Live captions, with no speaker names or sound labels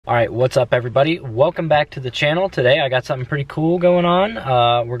Alright, what's up everybody? Welcome back to the channel. Today I got something pretty cool going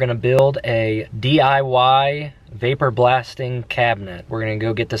on. We're gonna build a DIY vapor blasting cabinet. We're gonna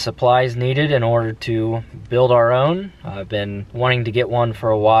go get the supplies needed in order to build our own. I've been wanting to get one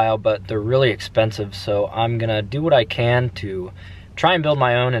for a while, but they're really expensive, so I'm gonna do what I can to try and build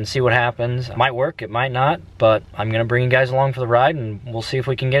my own and see what happens. It might work, it might not, but I'm gonna bring you guys along for the ride and we'll see if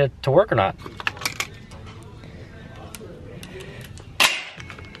we can get it to work or not.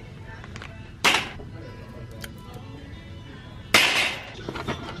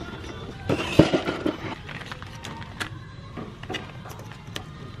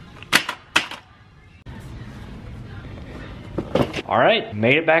 Alright,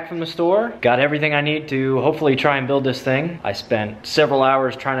 made it back from the store. Got everything I need to hopefully try and build this thing. I spent several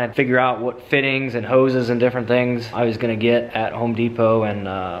hours trying to figure out what fittings and hoses and different things I was gonna get at Home Depot and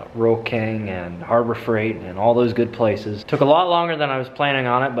Rural King and Harbor Freight and all those good places. Took a lot longer than I was planning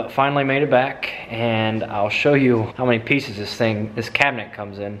on it, but finally made it back, and I'll show you how many pieces this cabinet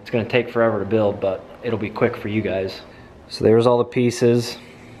comes in. It's gonna take forever to build, but it'll be quick for you guys. So there's all the pieces.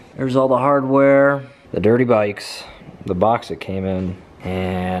 There's all the hardware, the dirty bikes, the box it came in,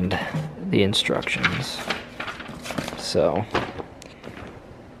 and the instructions. So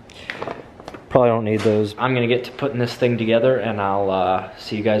probably don't need those. I'm gonna get to putting this thing together, and I'll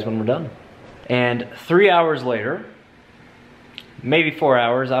see you guys when we're done. And 3 hours later, maybe 4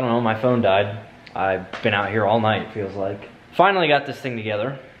 hours, I don't know, my phone died. I've been out here all night, it feels like. Finally got this thing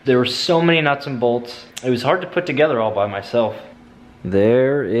together. There were so many nuts and bolts. It was hard to put together all by myself.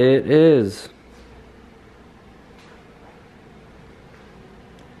 There it is.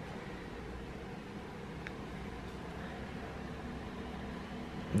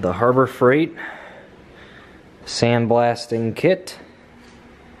 The Harbor Freight sandblasting kit.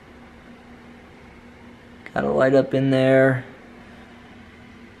 Got a light up in there.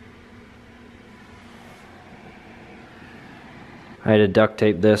 I had to duct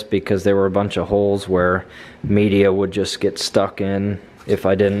tape this because there were a bunch of holes where media would just get stuck in if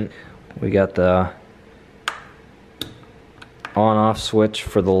I didn't. We got the on-off switch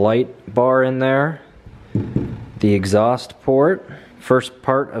for the light bar in there. The exhaust port. First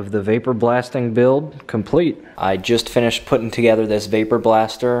part of the vapor blasting build complete. I just finished putting together this vapor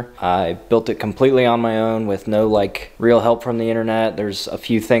blaster. I built it completely on my own with no real help from the internet. There's a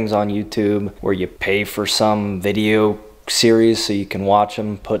few things on YouTube where you pay for some video series so you can watch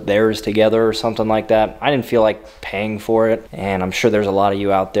them put theirs together or something like that. I didn't feel like paying for it, and I'm sure there's a lot of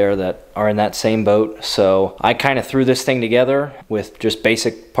you out there that are in that same boat. So I kind of threw this thing together with just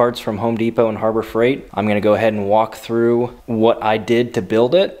basic parts from Home Depot and Harbor Freight. I'm gonna go ahead and walk through what I did to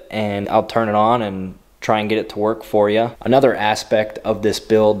build it, and I'll turn it on and try and get it to work for you. Another aspect of this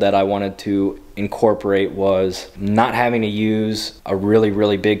build that I wanted to incorporate was not having to use a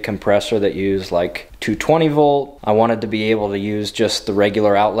really big compressor that used like 220 volt. I wanted to be able to use just the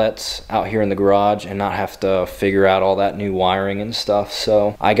regular outlets out here in the garage and not have to figure out all that new wiring and stuff.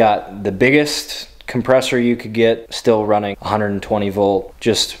 So I got the biggest compressor you could get, still running 120 volt,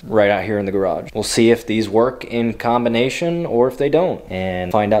 just right out here in the garage. We'll see if these work in combination or if they don't, and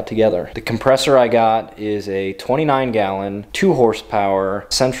find out together. The compressor I got is a 29 gallon, 2 horsepower,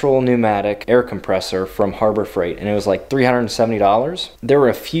 central pneumatic air compressor from Harbor Freight, and it was like $370. There were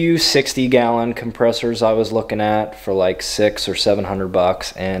a few 60 gallon compressors I was looking at for like $600 or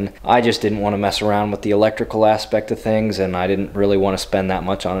 $700, and I just didn't want to mess around with the electrical aspect of things, and I didn't really want to spend that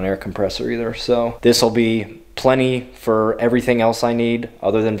much on an air compressor either. So this will be plenty for everything else I need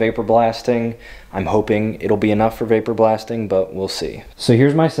other than vapor blasting. I'm hoping it'll be enough for vapor blasting, but we'll see. So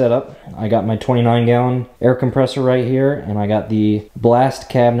here's my setup. I got my 29 gallon air compressor right here, and I got the blast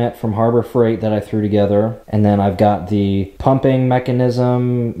cabinet from Harbor Freight that I threw together, and then I've got the pumping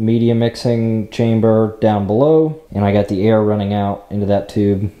mechanism, media mixing chamber down below, and I got the air running out into that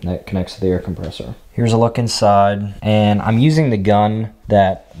tube that connects to the air compressor. Here's a look inside, and I'm using the gun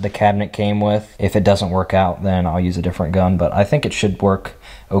that the cabinet came with. If it doesn't work out, then I'll use a different gun, but I think it should work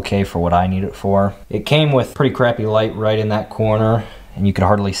okay for what I need it for. It came with pretty crappy light right in that corner, and you could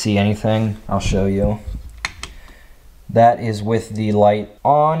hardly see anything. I'll show you. That is with the light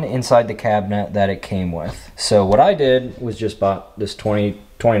on inside the cabinet that it came with. So what I did was just bought this $20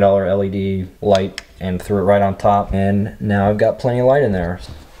 LED light and threw it right on top, and now I've got plenty of light in there.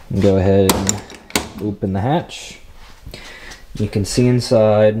 Go ahead and open the hatch. You can see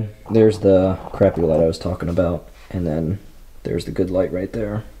inside. There's the crappy light I was talking about, and then there's the good light right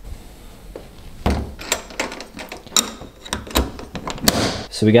there.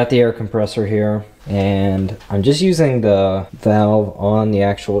 So we got the air compressor here, and I'm just using the valve on the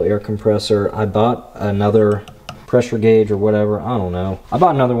actual air compressor. I bought another pressure gauge or whatever, I don't know. I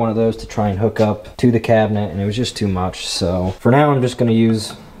bought another one of those to try and hook up to the cabinet, and it was just too much. So for now, I'm just gonna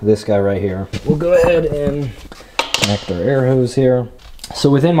use this guy right here. We'll go ahead and connect our air hose here. So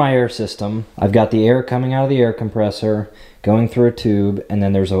within my air system, I've got the air coming out of the air compressor, going through a tube, and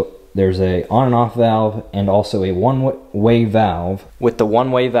then there's a on and off valve and also a one-way valve. With the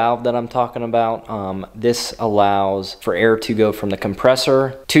one-way valve that I'm talking about, this allows for air to go from the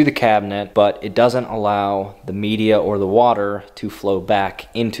compressor to the cabinet, but it doesn't allow the media or the water to flow back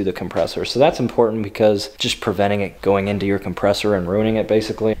into the compressor. So that's important because just preventing it going into your compressor and ruining it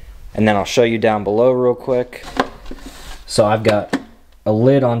basically. And then I'll show you down below real quick. So I've got a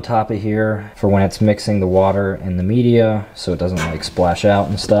lid on top of here for when it's mixing the water and the media so it doesn't like splash out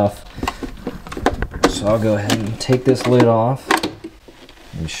and stuff. So I'll go ahead and take this lid off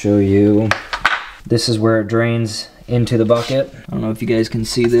and show you. This is where it drains into the bucket. I don't know if you guys can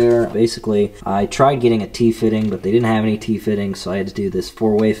see there. Basically, I tried getting a T-fitting, but they didn't have any T-fittings, so I had to do this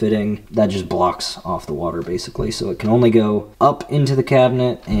 4-way fitting. That just blocks off the water, basically. So it can only go up into the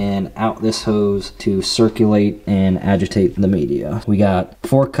cabinet and out this hose to circulate and agitate the media. We got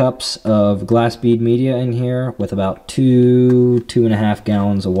 4 cups of glass bead media in here with about 2.5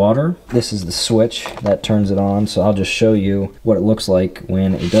 gallons of water. This is the switch that turns it on, so I'll just show you what it looks like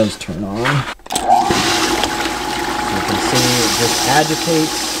when it does turn on. See, it just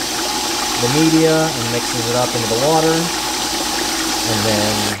agitates the media and mixes it up into the water, and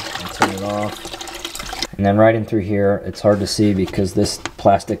then I'll turn it off. And then right in through here, it's hard to see because this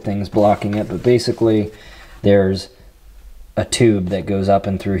plastic thing's blocking it, but basically there's a tube that goes up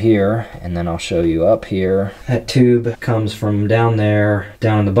and through here, and then I'll show you up here. That tube comes from down there,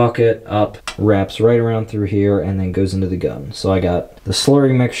 down in the bucket, up, wraps right around through here, and then goes into the gun. So I got the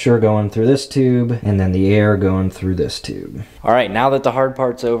slurry mixture going through this tube, and then the air going through this tube. All right, now that the hard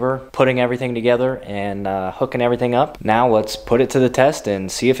part's over, putting everything together and hooking everything up, now let's put it to the test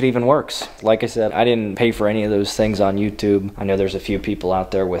and see if it even works. Like I said, I didn't pay for any of those things on YouTube. I know there's a few people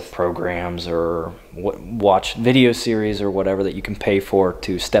out there with programs or watch video series or whatever that you can pay for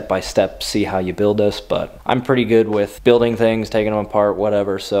to step-by-step see how you build this, but I'm pretty good with building things, taking them apart,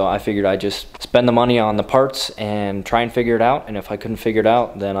 whatever, so I figured I'd just spend the money on the parts and try and figure it out, and if I couldn't figure it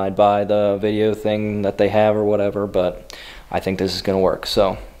out, then I'd buy the video thing that they have or whatever, but I think this is gonna work,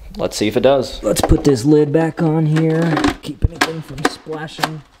 so let's see if it does. Let's put this lid back on here, keep anything from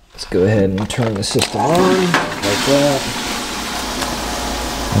splashing. Let's go ahead and turn the system on, like that.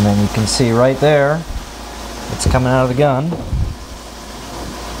 And then you can see right there, it's coming out of the gun.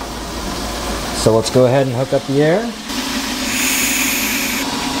 So let's go ahead and hook up the air.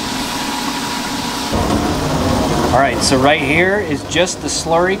 All right, so right here is just the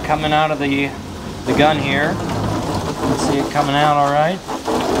slurry coming out of the gun here. You can see it coming out all right.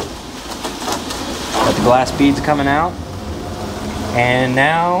 Got the glass beads coming out. And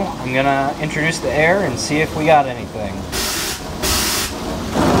now I'm gonna introduce the air and see if we got anything.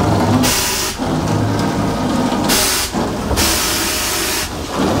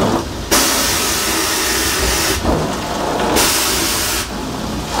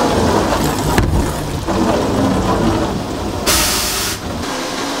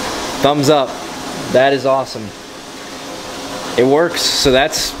 Thumbs up. That is awesome. It works, so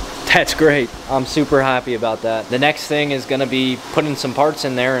that's great. I'm super happy about that. The next thing is gonna be putting some parts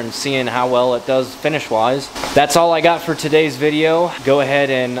in there and seeing how well it does finish-wise. That's all I got for today's video. Go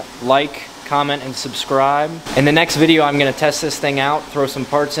ahead and like, comment, and subscribe. In the next video, I'm gonna test this thing out, throw some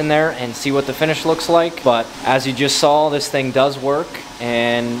parts in there, and see what the finish looks like. But as you just saw, this thing does work,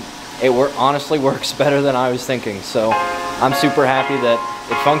 and it honestly works better than I was thinking. So I'm super happy that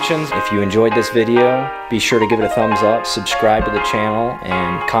it functions. If you enjoyed this video, be sure to give it a thumbs up, subscribe to the channel,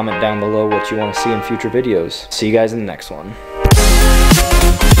 and comment down below what you want to see in future videos. See you guys in the next one.